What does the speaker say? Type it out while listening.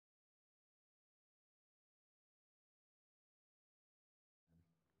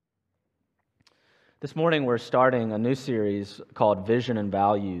This morning we're starting a new series called Vision and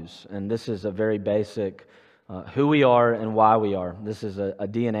Values, and this is a very basic who we are and why we are. This is a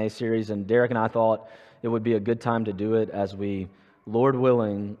DNA series, and Derek and I thought it would be a good time to do it as we, Lord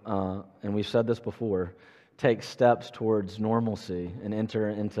willing, and we've said this before, take steps towards normalcy and enter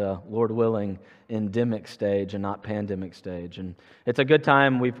into, Lord willing, endemic stage and not pandemic stage. And it's a good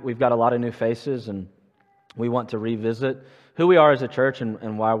time. We've got a lot of new faces, and we want to revisit who we are as a church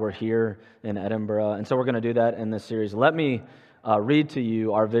and why we're here in Edinburgh. And so we're going to do that in this series. Let me read to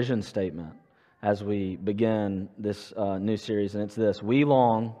you our vision statement as we begin this new series. And it's this: we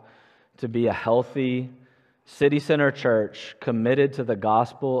long to be a healthy, city-center church committed to the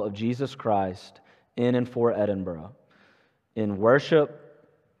gospel of Jesus Christ in and for Edinburgh, in worship,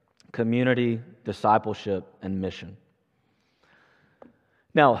 community, discipleship, and mission.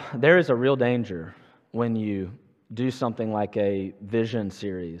 Now, there is a real danger when you do something like a vision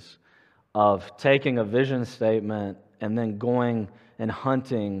series of taking a vision statement and then going and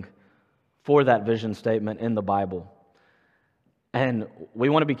hunting for that vision statement in the Bible. And we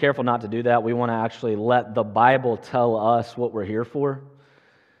want to be careful not to do that. We want to actually let the Bible tell us what we're here for.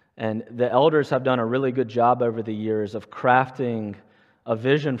 And the elders have done a really good job over the years of crafting a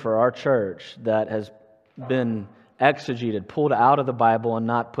vision for our church that has been exegeted, pulled out of the Bible and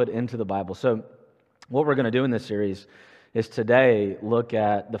not put into the Bible. So what we're going to do in this series is today look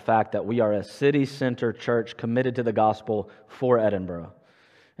at the fact that we are a city-center church committed to the gospel for Edinburgh.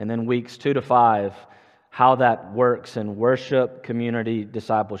 And then weeks 2 to 5, how that works in worship, community,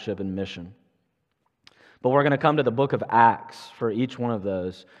 discipleship, and mission. But we're going to come to the book of Acts for each one of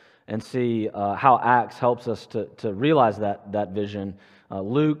those and see how Acts helps us to realize that vision.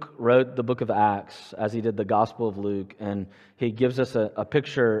 Luke wrote the book of Acts as he did the Gospel of Luke, and he gives us a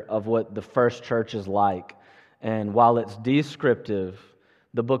picture of what the first church is like. And while it's descriptive,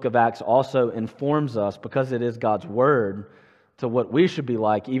 the book of Acts also informs us, because it is God's Word, to what we should be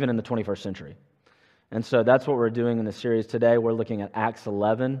like even in the 21st century. And so that's what we're doing in the series today. We're looking at Acts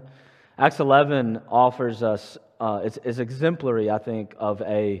 11. Acts 11 offers us, is exemplary, I think, of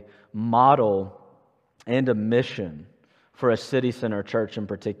a model and a mission for a city-center church in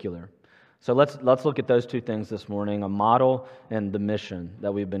particular. So let's look at those two things this morning, a model and the mission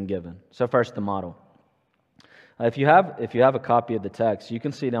that we've been given. So first, the model. If you have a copy of the text, you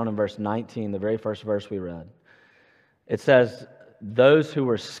can see down in verse 19, the very first verse we read. It says, "Those who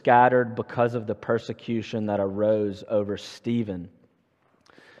were scattered because of the persecution that arose over Stephen."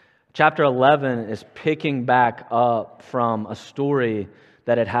 Chapter 11 is picking back up from a story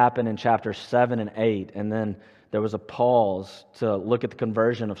that had happened in chapters 7 and 8, and then there was a pause to look at the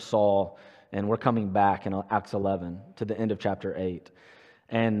conversion of Saul, and we're coming back in Acts 11 to the end of chapter 8.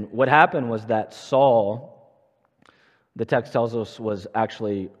 And what happened was that Saul, the text tells us, was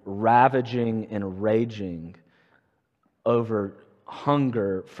actually ravaging and raging over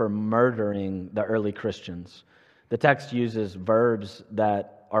hunger for murdering the early Christians. The text uses verbs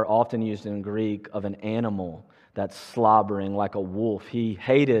that are often used in Greek of an animal that's slobbering like a wolf. He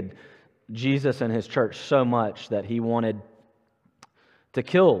hated Jesus and his church so much that he wanted to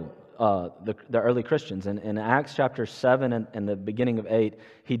kill the early Christians. And in Acts chapter 7 and the beginning of 8,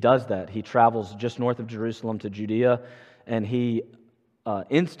 he does that. He travels just north of Jerusalem to Judea, and he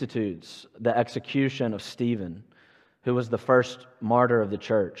institutes the execution of Stephen, who was the first martyr of the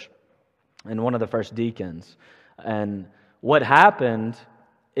church and one of the first deacons. And what happened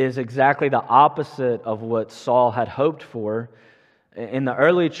is exactly the opposite of what Saul had hoped for. In the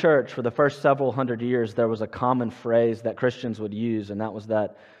early church, for the first several hundred years, there was a common phrase that Christians would use, and that was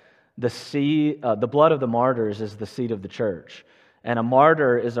that the blood of the martyrs is the seed of the church. And a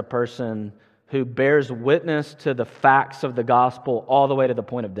martyr is a person who bears witness to the facts of the gospel all the way to the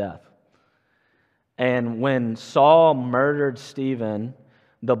point of death. And when Saul murdered Stephen,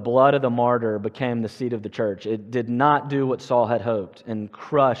 the blood of the martyr became the seed of the church. It did not do what Saul had hoped and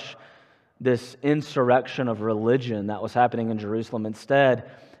crush this insurrection of religion that was happening in Jerusalem.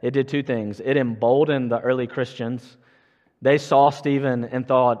 Instead, it did two things. It emboldened the early Christians. They saw Stephen and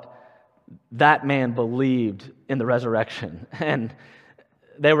thought, that man believed in the resurrection. And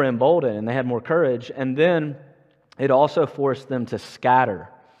they were emboldened and they had more courage. And then it also forced them to scatter.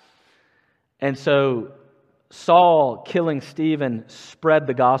 And so Saul killing Stephen spread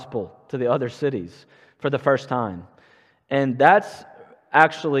the gospel to the other cities for the first time. And that's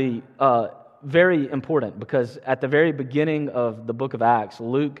actually very important, because at the very beginning of the book of Acts,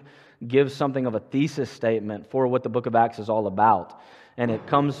 Luke gives something of a thesis statement for what the book of Acts is all about. And it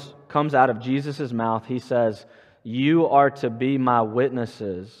comes out of Jesus' mouth. He says, "You are to be my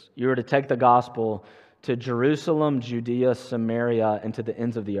witnesses. You are to take the gospel to Jerusalem, Judea, Samaria, and to the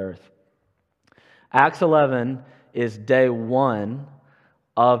ends of the earth." Acts 11 is day one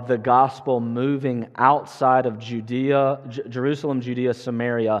of the gospel moving outside of Jerusalem, Judea,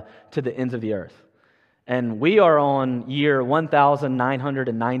 Samaria, to the ends of the earth. And we are on year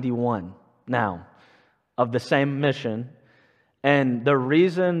 1991 now of the same mission. And the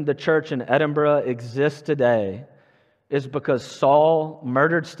reason the church in Edinburgh exists today is because Saul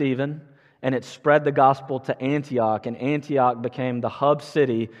murdered Stephen, and it spread the gospel to Antioch, and Antioch became the hub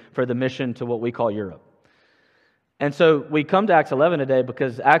city for the mission to what we call Europe. And so we come to Acts 11 today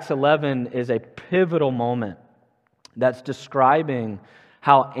because Acts 11 is a pivotal moment that's describing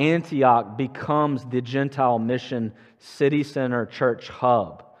how Antioch becomes the Gentile mission city center church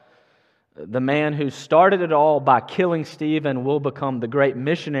hub. The man who started it all by killing Stephen will become the great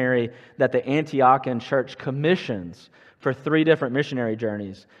missionary that the Antiochian church commissions for 3 different missionary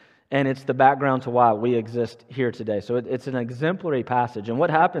journeys. And it's the background to why we exist here today. So it's an exemplary passage. And what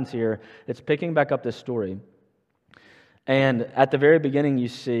happens here, it's picking back up this story. And at the very beginning, you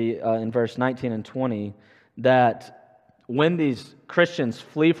see in verse 19 and 20 that when these Christians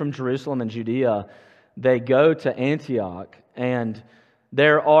flee from Jerusalem and Judea, they go to Antioch. And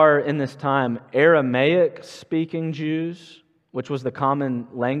there are, in this time, Aramaic-speaking Jews, which was the common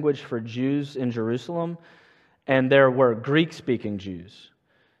language for Jews in Jerusalem. And there were Greek-speaking Jews.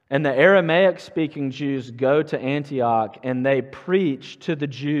 And the Aramaic-speaking Jews go to Antioch and they preach to the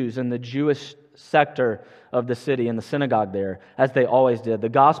Jews in the Jewish sector of the city, in the synagogue there, as they always did. The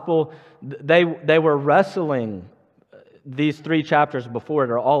gospel, they were wrestling, these 3 chapters before it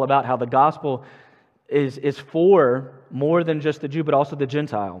are all about how the gospel is for more than just the Jew, but also the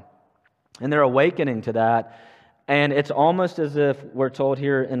Gentile. And they're awakening to that. And it's almost as if we're told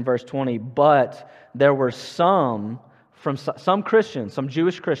here in verse 20, but there were some Christians, some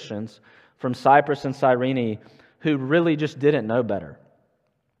Jewish Christians from Cyprus and Cyrene who really just didn't know better.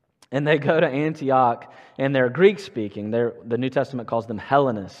 And they go to Antioch and they're Greek-speaking. The New Testament calls them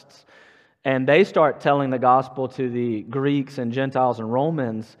Hellenists. And they start telling the gospel to the Greeks and Gentiles and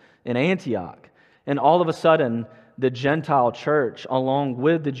Romans in Antioch. And all of a sudden, the Gentile church, along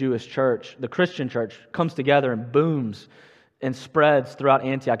with the Jewish church, the Christian church, comes together and booms and spreads throughout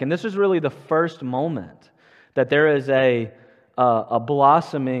Antioch. And this is really the first moment that there is a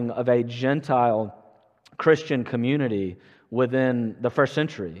blossoming of a Gentile Christian community within the first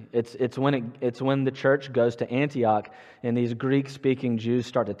century. It's when the church goes to Antioch and these Greek-speaking Jews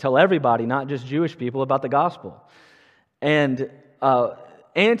start to tell everybody, not just Jewish people, about the gospel. And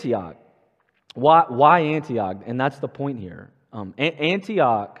Antioch, why Antioch? And that's the point here.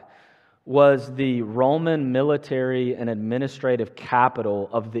 Antioch was the Roman military and administrative capital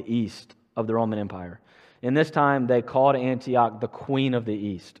of the east of the Roman Empire. In this time, they called Antioch the Queen of the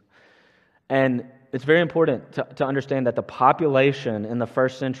East. And it's very important to understand that the population in the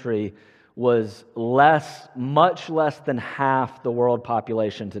first century was much less than half the world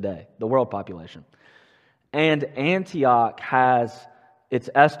population today, the world population. And Antioch has, it's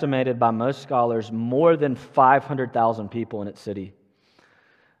estimated by most scholars, more than 500,000 people in its city.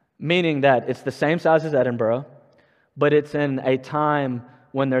 Meaning that it's the same size as Edinburgh, but it's in a time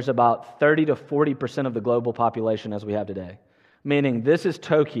when there's about 30 to 40% of the global population as we have today. Meaning this is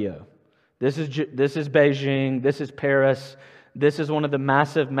Tokyo, this is Beijing, this is Paris, this is one of the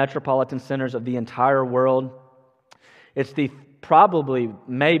massive metropolitan centers of the entire world. It's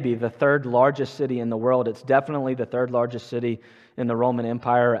maybe the 3rd largest city in the world. It's definitely the 3rd largest city in the Roman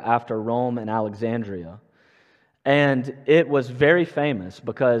Empire after Rome and Alexandria. And it was very famous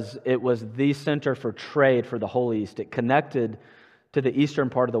because it was the center for trade for the whole East. It connected to the eastern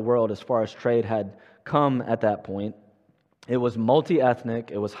part of the world as far as trade had come at that point. It was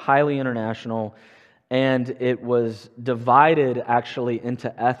multi-ethnic, it was highly international, and it was divided actually into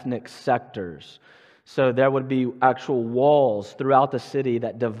ethnic sectors. So there would be actual walls throughout the city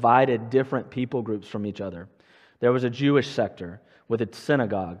that divided different people groups from each other. There was a Jewish sector with its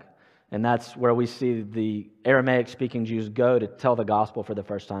synagogue, and that's where we see the Aramaic-speaking Jews go to tell the gospel for the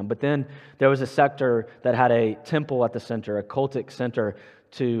first time. But then there was a sector that had a temple at the center, a cultic center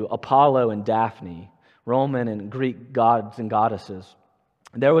to Apollo and Daphne, Roman and Greek gods and goddesses.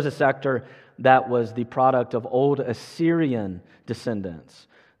 There was a sector that was the product of old Assyrian descendants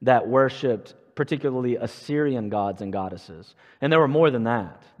that worshipped particularly Assyrian gods and goddesses. And there were more than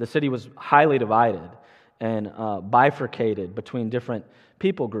that. The city was highly divided and bifurcated between different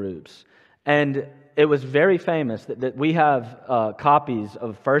people groups. And it was very famous that we have copies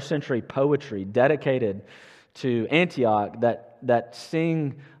of first century poetry dedicated to Antioch that that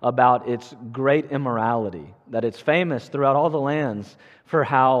sing about its great immorality, that it's famous throughout all the lands for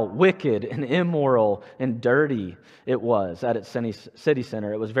how wicked and immoral and dirty it was at its city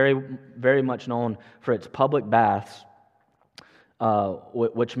center. It was very, very much known for its public baths,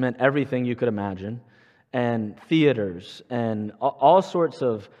 which meant everything you could imagine, and theaters, and all sorts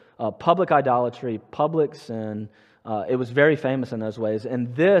of public idolatry, public sin. It was very famous in those ways.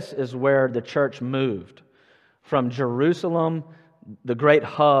 And this is where the church moved from Jerusalem, the great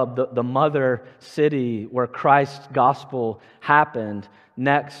hub, the mother city where Christ's gospel happened,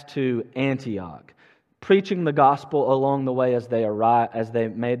 next to Antioch, preaching the gospel along the way as they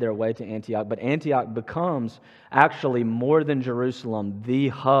made their way to Antioch. But Antioch becomes actually more than Jerusalem, the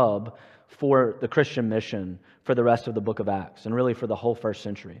hub for the Christian mission for the rest of the book of Acts, and really for the whole first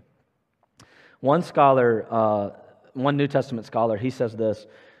century. One scholar, one New Testament scholar, he says this: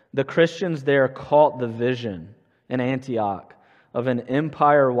 the Christians there caught the vision in Antioch of an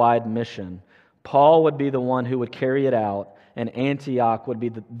empire-wide mission. Paul would be the one who would carry it out, and Antioch would be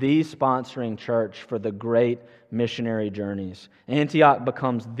the sponsoring church for the great missionary journeys. Antioch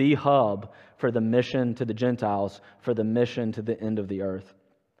becomes the hub for the mission to the Gentiles, for the mission to the end of the earth.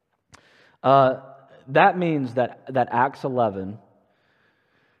 That means that Acts 11,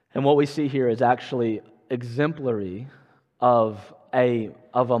 and what we see here is actually exemplary of a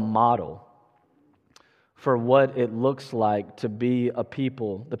model for what it looks like to be a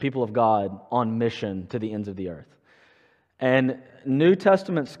people, the people of God, on mission to the ends of the earth. And New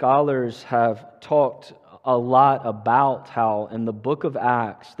Testament scholars have talked a lot about how in the book of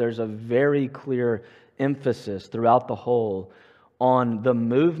Acts there's a very clear emphasis throughout the whole on the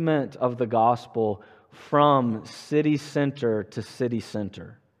movement of the gospel from city center to city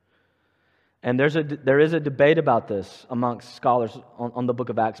center. And there is a debate about this amongst scholars on the book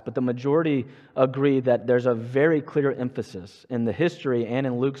of Acts, but the majority agree that there's a very clear emphasis in the history and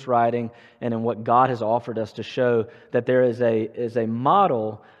in Luke's writing and in what God has offered us to show that there is a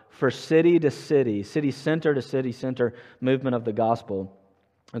model for city to city, city center to city center movement of the gospel.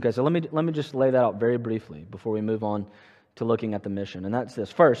 Okay, so let me just lay that out very briefly before we move on to looking at the mission. And that's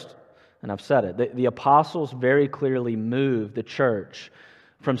this. First, and I've said it, the apostles very clearly moved the church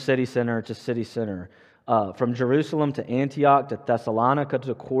from city center to city center, from Jerusalem to Antioch to Thessalonica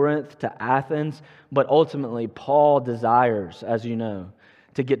to Corinth to Athens, but ultimately Paul desires, as you know,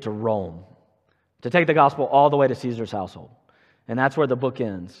 to get to Rome, to take the gospel all the way to Caesar's household. And that's where the book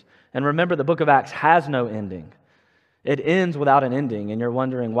ends. And remember, the book of Acts has no ending. It ends without an ending, and you're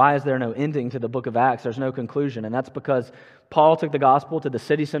wondering, why is there no ending to the book of Acts? There's no conclusion, and that's because Paul took the gospel to the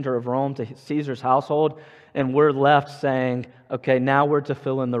city center of Rome, to Caesar's household, and we're left saying, okay, now we're to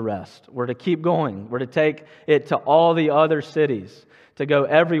fill in the rest. We're to keep going. We're to take it to all the other cities, to go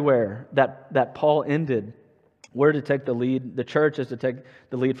everywhere that Paul ended. We're to take the lead. The church is to take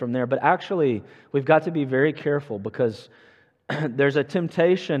the lead from there. But actually, we've got to be very careful because there's a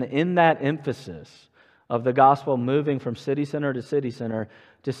temptation in that emphasis of the gospel moving from city center to city center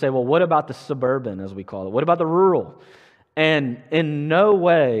to say, well, what about the suburban, as we call it? What about the rural? And in no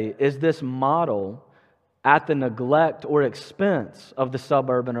way is this model at the neglect or expense of the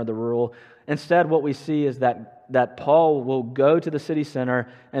suburban or the rural. Instead, what we see is that Paul will go to the city center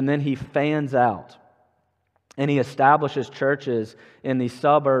and then he fans out. And he establishes churches in the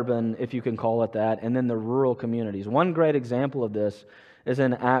suburban, if you can call it that, and then the rural communities. One great example of this is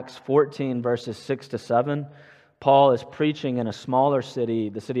in Acts 14, verses 6 to 7. Paul is preaching in a smaller city,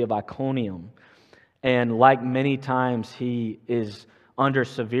 the city of Iconium. And like many times, he is under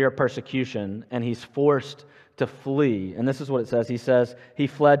severe persecution, and he's forced to flee. And this is what it says. He says, he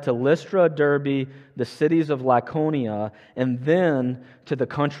fled to Lystra, Derbe, the cities of Lycaonia, and then to the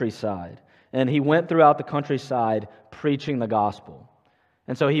countryside. And he went throughout the countryside preaching the gospel.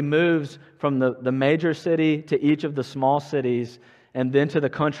 And so he moves from the major city to each of the small cities, and then to the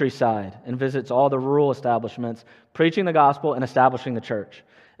countryside, and visits all the rural establishments, preaching the gospel and establishing the church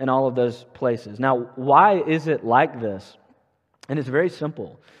in all of those places. Now, why is it like this? And it's very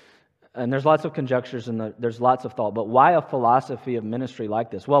simple. And there's lots of conjectures and there's lots of thought. But why a philosophy of ministry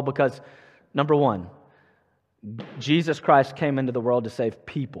like this? Well, because, number one, Jesus Christ came into the world to save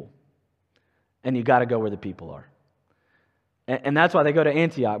people. And you got to go where the people are. And that's why they go to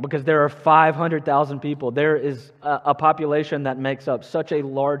Antioch, because there are 500,000 people. There is a population that makes up such a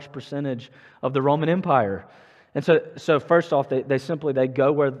large percentage of the Roman Empire. And so first off, they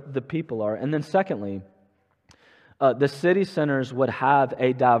go where the people are. And then secondly, the city centers would have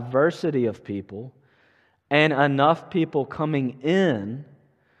a diversity of people and enough people coming in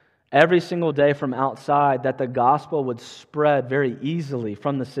every single day from outside that the gospel would spread very easily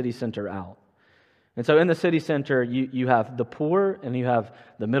from the city center out. And so in the city center, you have the poor, and you have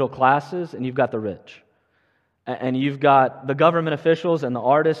the middle classes, and you've got the rich. And you've got the government officials and the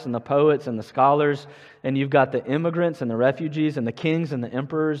artists and the poets and the scholars, and you've got the immigrants and the refugees and the kings and the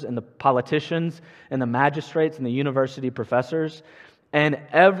emperors and the politicians and the magistrates and the university professors. And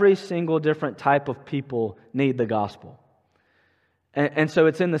every single different type of people need the gospel. And so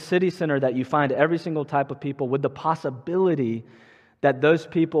it's in the city center that you find every single type of people, with the possibility that those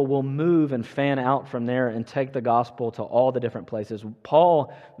people will move and fan out from there and take the gospel to all the different places.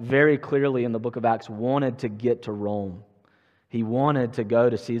 Paul, very clearly in the book of Acts, wanted to get to Rome. He wanted to go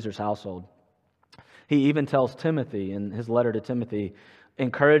to Caesar's household. He even tells Timothy in his letter to Timothy,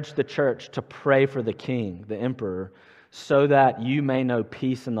 encourage the church to pray for the king, the emperor, so that you may know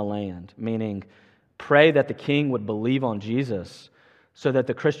peace in the land. Meaning, pray that the king would believe on Jesus so that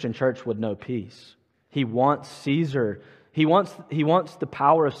the Christian church would know peace. He wants Caesar, he wants the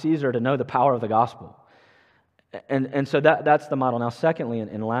power of Caesar to know the power of the gospel. And so that's the model. Now, secondly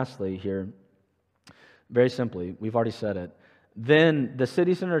and lastly here, very simply, we've already said it, then the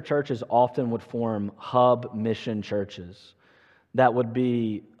city center churches often would form hub mission churches that would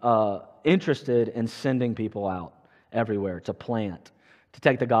be interested in sending people out everywhere to plant, to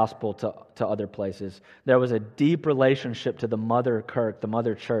take the gospel to other places. There was a deep relationship to the mother kirk, the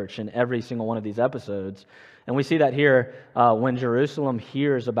mother church, in every single one of these episodes. And we see that here when Jerusalem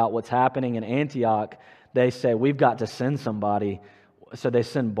hears about what's happening in Antioch, they say, we've got to send somebody. So they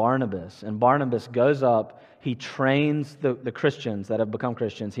send Barnabas. And Barnabas goes up, he trains the Christians that have become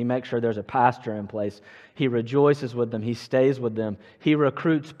Christians. He makes sure there's a pastor in place. He rejoices with them. He stays with them. He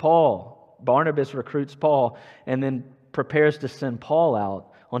recruits Paul. Barnabas recruits Paul and then prepares to send Paul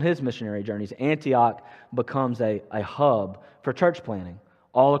out on his missionary journeys. Antioch becomes a hub for church planting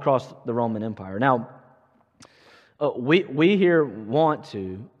all across the Roman Empire. Now, we here want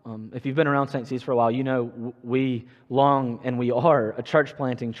to, if you've been around St. C's for a while, you know we long and we are a church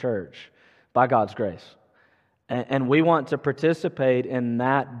planting church by God's grace. And we want to participate in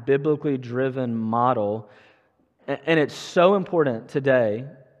that biblically driven model. And it's so important today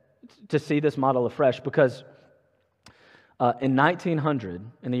to see this model afresh because in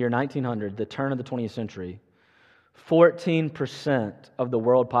the year 1900, the turn of the 20th century, 14% of the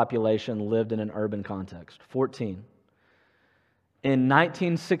world population lived in an urban context. 14. In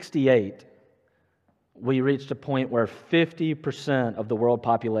 1968, we reached a point where 50% of the world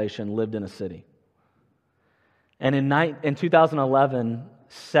population lived in a city. And in 2011,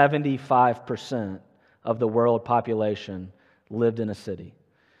 75% of the world population lived in a city.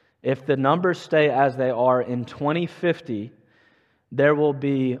 If the numbers stay as they are in 2050, there will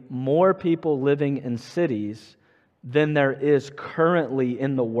be more people living in cities than there is currently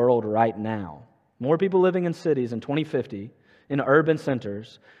in the world right now. More people living in cities in 2050, in urban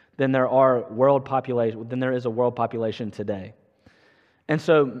centers, than there is a world population today. And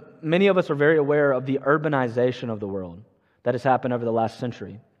so many of us are very aware of the urbanization of the world that has happened over the last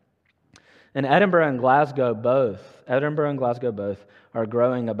century. And Edinburgh and Glasgow both are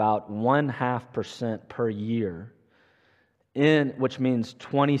growing about 0.5% per year, which means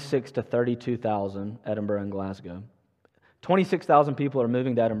 26 to 32,000, Edinburgh and Glasgow. 26,000 people are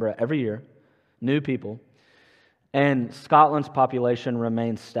moving to Edinburgh every year, new people, and Scotland's population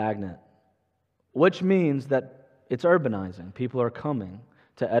remains stagnant, which means that it's urbanizing. People are coming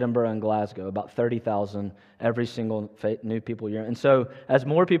to Edinburgh and Glasgow, about 30,000 every single new people a year. And so as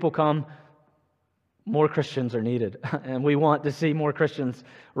more people come, more Christians are needed. And we want to see more Christians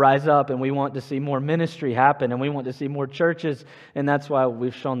rise up, and we want to see more ministry happen, and we want to see more churches. And that's why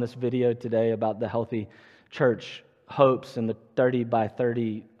we've shown this video today about the Healthy Church Hopes and the 30 by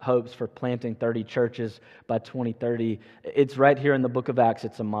 30 hopes for planting 30 churches by 2030. It's right here in the book of Acts.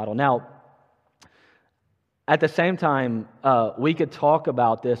 It's a model. Now, at the same time, we could talk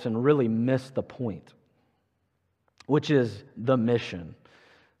about this and really miss the point, which is the mission.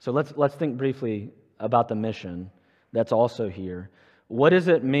 So let's think briefly about the mission that's also here. What does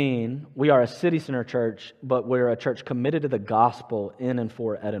it mean? We are a city center church, but we're a church committed to the gospel in and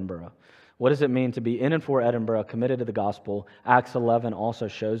for Edinburgh. What does it mean to be in and for Edinburgh, committed to the gospel? Acts 11 also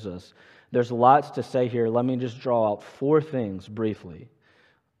shows us. There's lots to say here. Let me just draw out 4 things briefly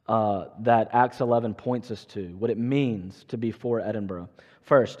that Acts 11 points us to, what it means to be for Edinburgh.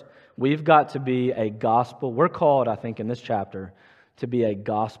 First, we've got to be a gospel. We're called, I think, in this chapter, to be a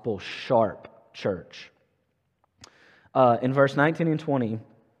gospel-sharp church. In verse 19 and 20,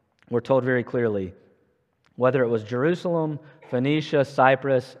 we're told very clearly, whether it was Jerusalem, Phoenicia,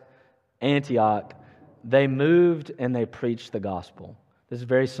 Cyprus, Antioch, they moved and they preached the gospel. This is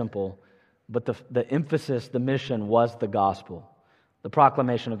very simple, but the emphasis, the mission was the gospel. the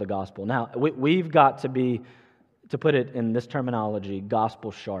proclamation of the gospel. Now, we've got to be, to put it in this terminology,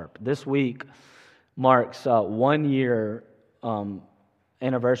 gospel sharp. This week marks 1 year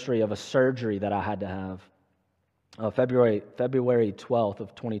anniversary of a surgery that I had to have, February 12th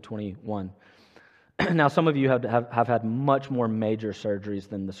of 2021. Now, some of you have had much more major surgeries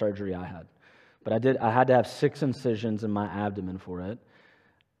than the surgery I had. But I had to have 6 incisions in my abdomen for it.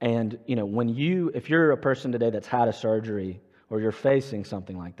 And, if you're a person today that's had a surgery or you're facing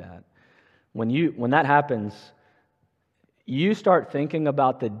something like that, when that happens, you start thinking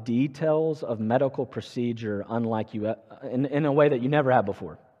about the details of medical procedure unlike you in a way that you never have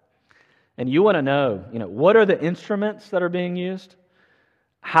before. And you want to know, what are the instruments that are being used?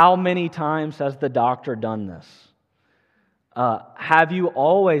 How many times has the doctor done this? Have you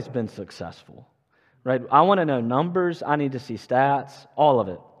always been successful? Right? I want to know numbers. I need to see stats, all of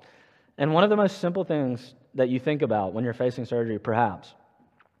it. And one of the most simple things that you think about when you're facing surgery, perhaps,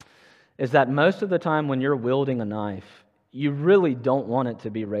 is that most of the time when you're wielding a knife, you really don't want it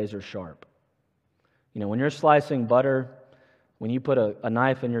to be razor sharp. When you're slicing butter, when you put a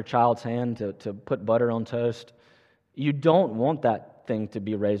knife in your child's hand to put butter on toast, you don't want that thing to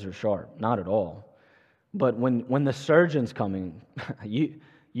be razor sharp, not at all. But when the surgeon's coming,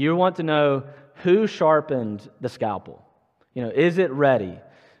 you want to know who sharpened the scalpel. Is it ready?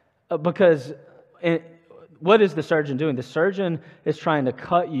 Because what is the surgeon doing? The surgeon is trying to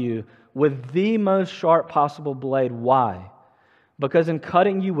cut you with the most sharp possible blade. Why? Because in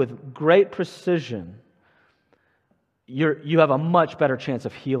cutting you with great precision, you have a much better chance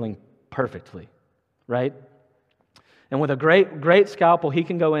of healing perfectly, right? And with a great scalpel, he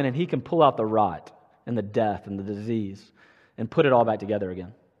can go in and he can pull out the rot and the death and the disease and put it all back together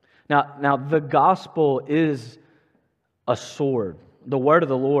again. Now the gospel is a sword. The word of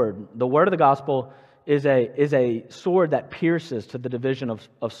the Lord, the word of the gospel is a sword that pierces to the division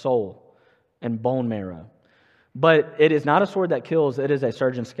of soul and bone marrow. But it is not a sword that kills, it is a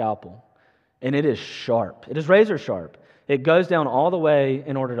surgeon's scalpel. And it is sharp. It is razor sharp. It goes down all the way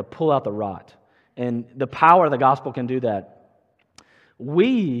in order to pull out the rot. And the power of the gospel can do that.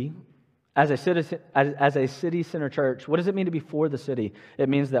 We, as a city center church, what does it mean to be for the city? It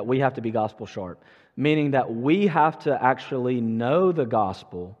means that we have to be gospel sharp. Meaning that we have to actually know the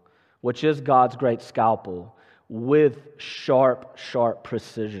gospel, which is God's great scalpel, with sharp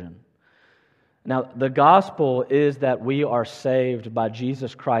precision. Now, the gospel is that we are saved by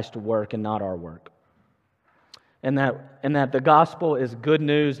Jesus Christ's work and not our work. And that the gospel is good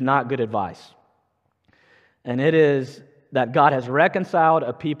news, not good advice. And it is that God has reconciled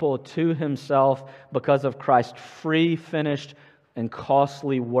a people to himself because of Christ's free, finished, and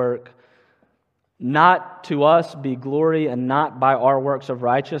costly work. Not to us be glory, and not by our works of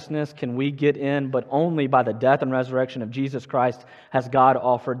righteousness can we get in, but only by the death and resurrection of Jesus Christ has God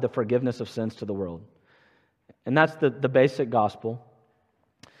offered the forgiveness of sins to the world. And that's the basic gospel.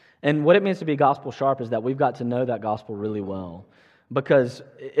 And what it means to be gospel sharp is that we've got to know that gospel really well. Because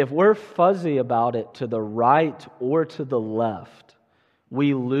if we're fuzzy about it to the right or to the left,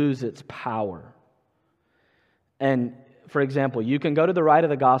 we lose its power. And for example, you can go to the right of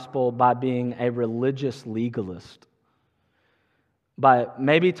the gospel by being a religious legalist, by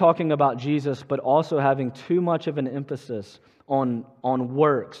maybe talking about Jesus, but also having too much of an emphasis on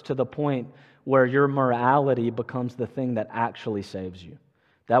works to the point where your morality becomes the thing that actually saves you.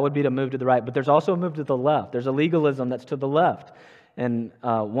 That would be to move to the right. But there's also a move to the left. There's a legalism that's to the left. And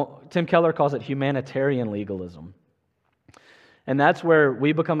Tim Keller calls it humanitarian legalism. And that's where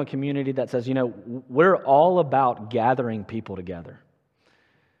we become a community that says, we're all about gathering people together.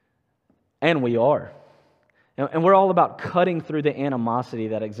 And we are. And we're all about cutting through the animosity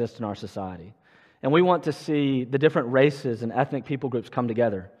that exists in our society. And we want to see the different races and ethnic people groups come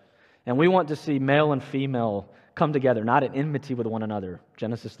together. And we want to see male and female come together, not in enmity with one another,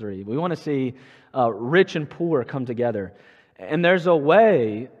 Genesis 3. We want to see rich and poor come together. And there's a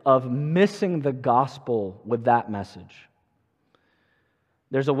way of missing the gospel with that message.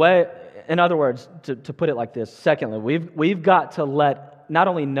 There's a way, in other words, to put it like this. Secondly, we've got to not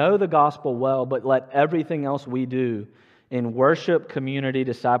only know the gospel well, but let everything else we do in worship, community,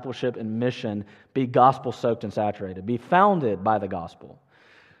 discipleship, and mission be gospel-soaked and saturated, be founded by the gospel.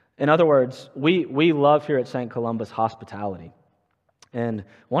 In other words, we love here at St. Columbus hospitality. And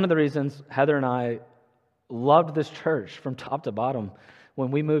one of the reasons Heather and I loved this church from top to bottom when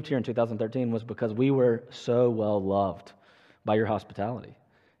we moved here in 2013 was because we were so well loved by your hospitality.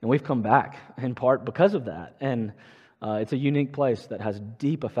 And we've come back in part because of that. And it's a unique place that has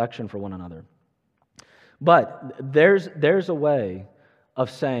deep affection for one another. But there's a way of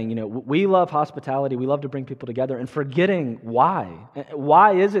saying, we love hospitality, we love to bring people together, and forgetting why.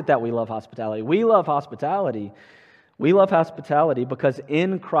 Why is it that we love hospitality? We love hospitality. We love hospitality because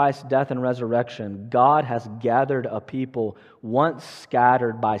in Christ's death and resurrection, God has gathered a people once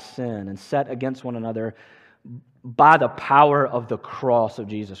scattered by sin and set against one another by the power of the cross of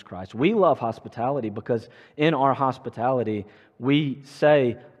Jesus Christ. We love hospitality because in our hospitality, we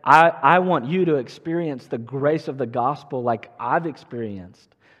say, I want you to experience the grace of the gospel like I've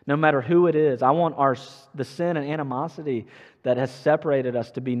experienced, no matter who it is. I want the sin and animosity that has separated us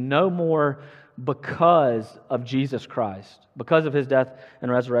to be no more because of Jesus Christ, because of His death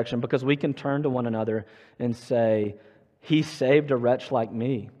and resurrection, because we can turn to one another and say, He saved a wretch like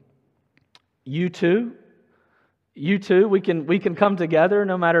me. You too, we can come together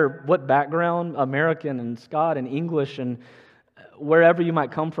no matter what background, American and Scot and English and wherever you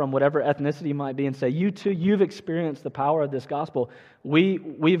might come from, whatever ethnicity you might be, and say, you too, you've experienced the power of this gospel.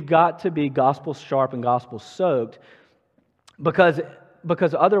 We've got to be gospel sharp and gospel soaked because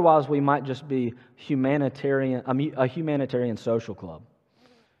otherwise we might just be a humanitarian social club.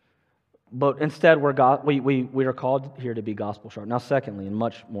 But instead we are called here to be gospel sharp. Now secondly, and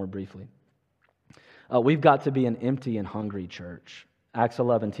much more briefly, we've got to be an empty and hungry church. Acts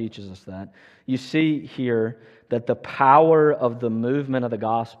 11 teaches us that. You see here that the power of the movement of the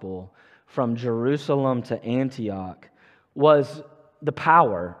gospel from Jerusalem to Antioch was the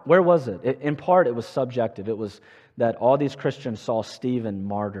power. Where was it? In part, it was subjective. It was that all these Christians saw Stephen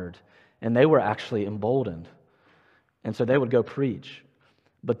martyred, and they were actually emboldened. And so they would go preach.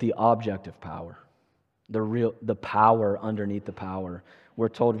 But the objective power, the power underneath the power, we're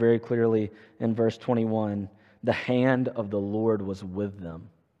told very clearly in verse 21, the hand of the Lord was with them.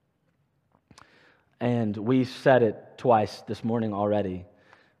 And we said it twice this morning already.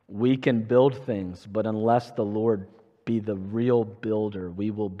 We can build things, but unless the Lord be the real builder,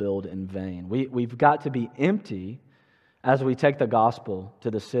 we will build in vain. We've got to be empty as we take the gospel to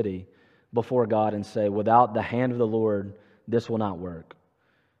the city before God and say, without the hand of the Lord, this will not work.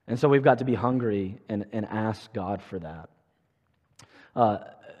 And so we've got to be hungry and ask God for that.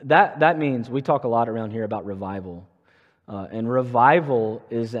 That means we talk a lot around here about revival. And revival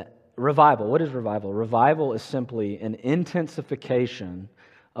is... Revival, what is revival? Revival is simply an intensification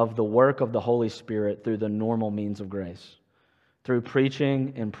of the work of the Holy Spirit through the normal means of grace, through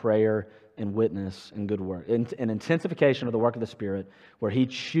preaching and prayer and witness and good work. An intensification of the work of the Spirit where He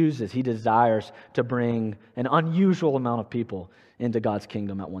chooses, He desires to bring an unusual amount of people into God's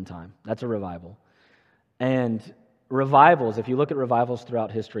kingdom at one time. That's a revival. And revivals, if you look at revivals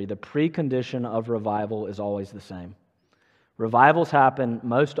throughout history, the precondition of revival is always the same. Revivals happen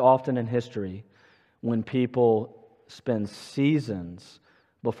most often in history when people spend seasons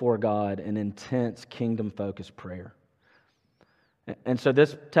before God in intense kingdom-focused prayer. And so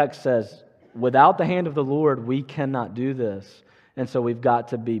this text says, without the hand of the Lord, we cannot do this. And so we've got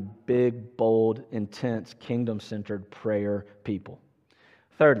to be big, bold, intense, kingdom-centered prayer people.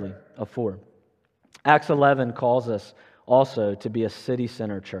 Thirdly, of four, Acts 11 calls us also to be a city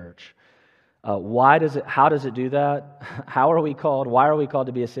center church. How does it do that? How are we called? Why are we called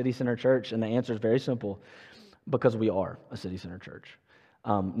to be a city center church? And the answer is very simple. Because we are a city center church.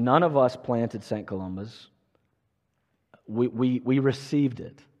 None of us planted St. Columba's. We received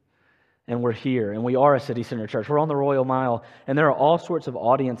it. And we're here. And we are a city center church. We're on the Royal Mile. And there are all sorts of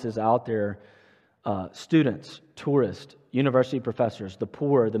audiences out there. Students, tourists, university professors, the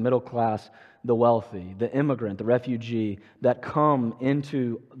poor, the middle class, the wealthy, the immigrant, the refugee that come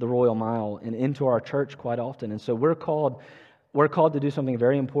into the Royal Mile and into our church quite often. And so we're called to do something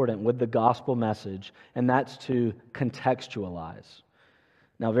very important with the gospel message, and that's to contextualize.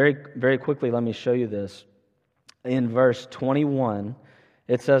 Now, very, very quickly, let me show you this. In verse 21,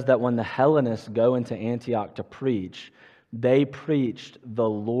 it says that when the Hellenists go into Antioch to preach, they preached the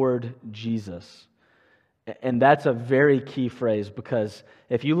Lord Jesus. And that's a very key phrase, because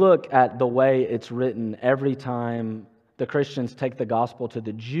if you look at the way it's written every time the Christians take the gospel to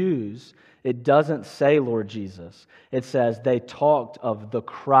the Jews, it doesn't say Lord Jesus. It says they talked of the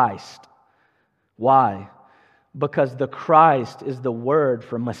Christ. Why? Because the Christ is the word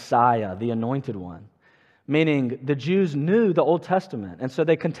for Messiah, the anointed one. Meaning the Jews knew the Old Testament, and so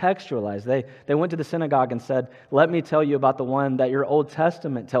they contextualized. They went to the synagogue and said, let me tell you about the one that your Old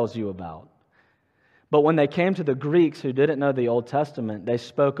Testament tells you about. But when they came to the Greeks who didn't know the Old Testament, they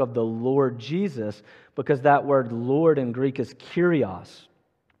spoke of the Lord Jesus, because that word Lord in Greek is Kyrios.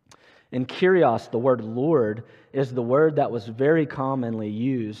 In Kyrios, the word Lord is the word that was very commonly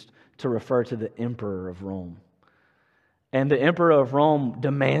used to refer to the emperor of Rome. And the emperor of Rome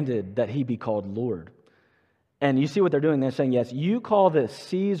demanded that he be called Lord. And you see what they're doing. They're saying, yes, you call this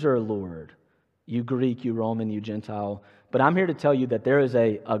Caesar Lord, you Greek, you Roman, you Gentile, but I'm here to tell you that there is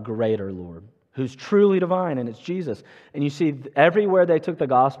a greater Lord who's truly divine, and it's Jesus. And you see, everywhere they took the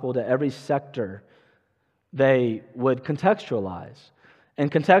gospel to every sector, they would contextualize. And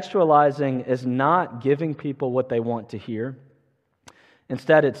contextualizing is not giving people what they want to hear.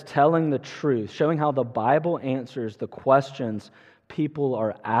 Instead, it's telling the truth, showing how the Bible answers the questions people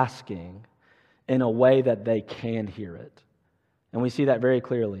are asking in a way that they can hear it. And we see that very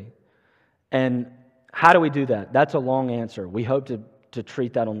clearly. And how do we do that? That's a long answer. We hope to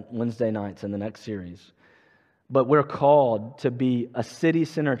treat that on Wednesday nights in the next series. But we're called to be a city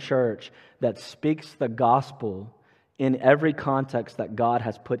center church that speaks the gospel in every context that God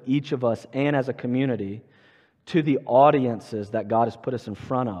has put each of us and as a community to the audiences that God has put us in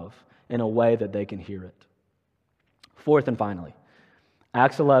front of in a way that they can hear it. Fourth and finally,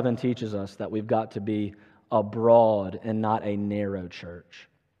 Acts 11 teaches us that we've got to be a broad and not a narrow church.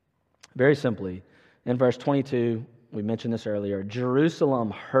 Very simply, in verse 22, we mentioned this earlier, Jerusalem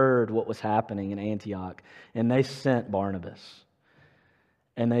heard what was happening in Antioch, and they sent Barnabas.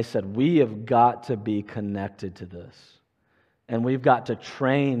 And they said, we have got to be connected to this. And we've got to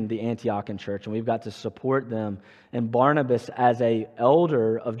train the Antiochian church, and we've got to support them. And Barnabas, as an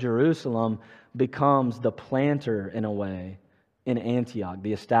elder of Jerusalem, becomes the planter in a way in Antioch,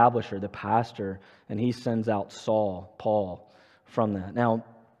 the establisher, the pastor, and he sends out Paul, from that. Now,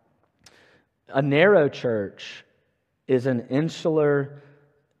 a narrow church is a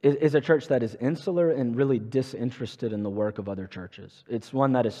church that is insular and really disinterested in the work of other churches. It's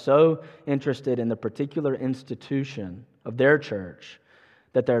one that is so interested in the particular institution of their church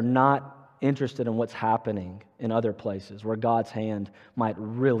that they're not interested in what's happening in other places where God's hand might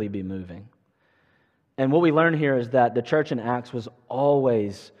really be moving. And what we learn here is that the church in Acts was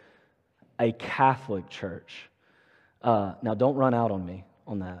always a Catholic church. Now, don't run out on me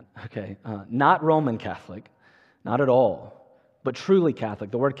on that, okay? Not Roman Catholic, not at all, but truly Catholic.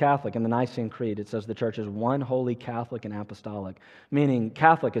 The word Catholic in the Nicene Creed, it says the church is one holy Catholic and apostolic, meaning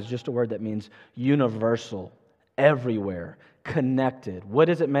Catholic is just a word that means universal, everywhere, connected. What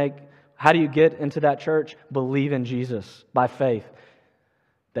does it make? How do you get into that church? Believe in Jesus by faith.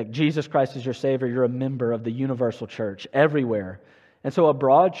 That Jesus Christ is your Savior, you're a member of the universal church everywhere. And so a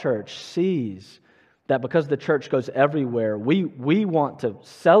broad church sees that because the church goes everywhere, we want to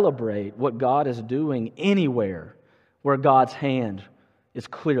celebrate what God is doing anywhere where God's hand is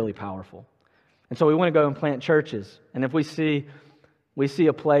clearly powerful. And so we want to go and plant churches. And if we see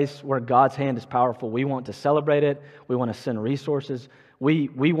a place where God's hand is powerful, we want to celebrate it. We want to send resources. We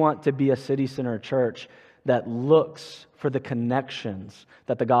want to be a city center church that looks for the connections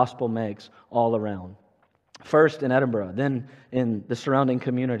that the gospel makes all around. First in Edinburgh, then in the surrounding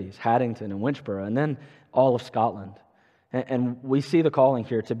communities, Haddington and Winchboro, and then all of Scotland. And we see the calling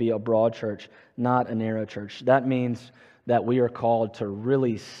here to be a broad church, not a narrow church. That means that we are called to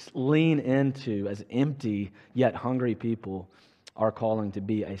really lean into, as empty yet hungry people, our calling to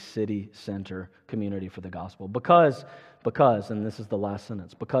be a city center community for the gospel. Because, and this is the last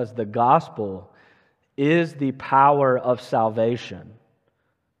sentence, because the gospel is the power of salvation.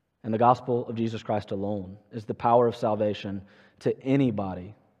 And the gospel of Jesus Christ alone is the power of salvation to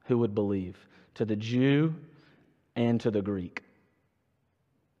anybody who would believe, to the Jew and to the Greek.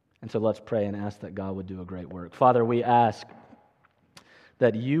 And so let's pray and ask that God would do a great work. Father, we ask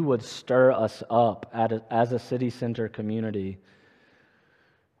that you would stir us up as a city center community,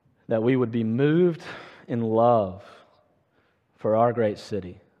 that we would be moved in love for our great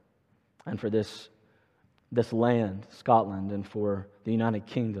city and for this land, Scotland, and for the United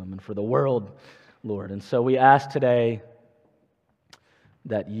Kingdom and for the world, Lord. And so we ask today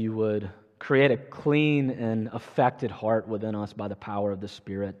that you would create a clean and affected heart within us by the power of the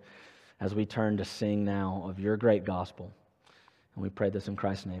Spirit as we turn to sing now of your great gospel. And we pray this in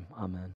Christ's name. Amen.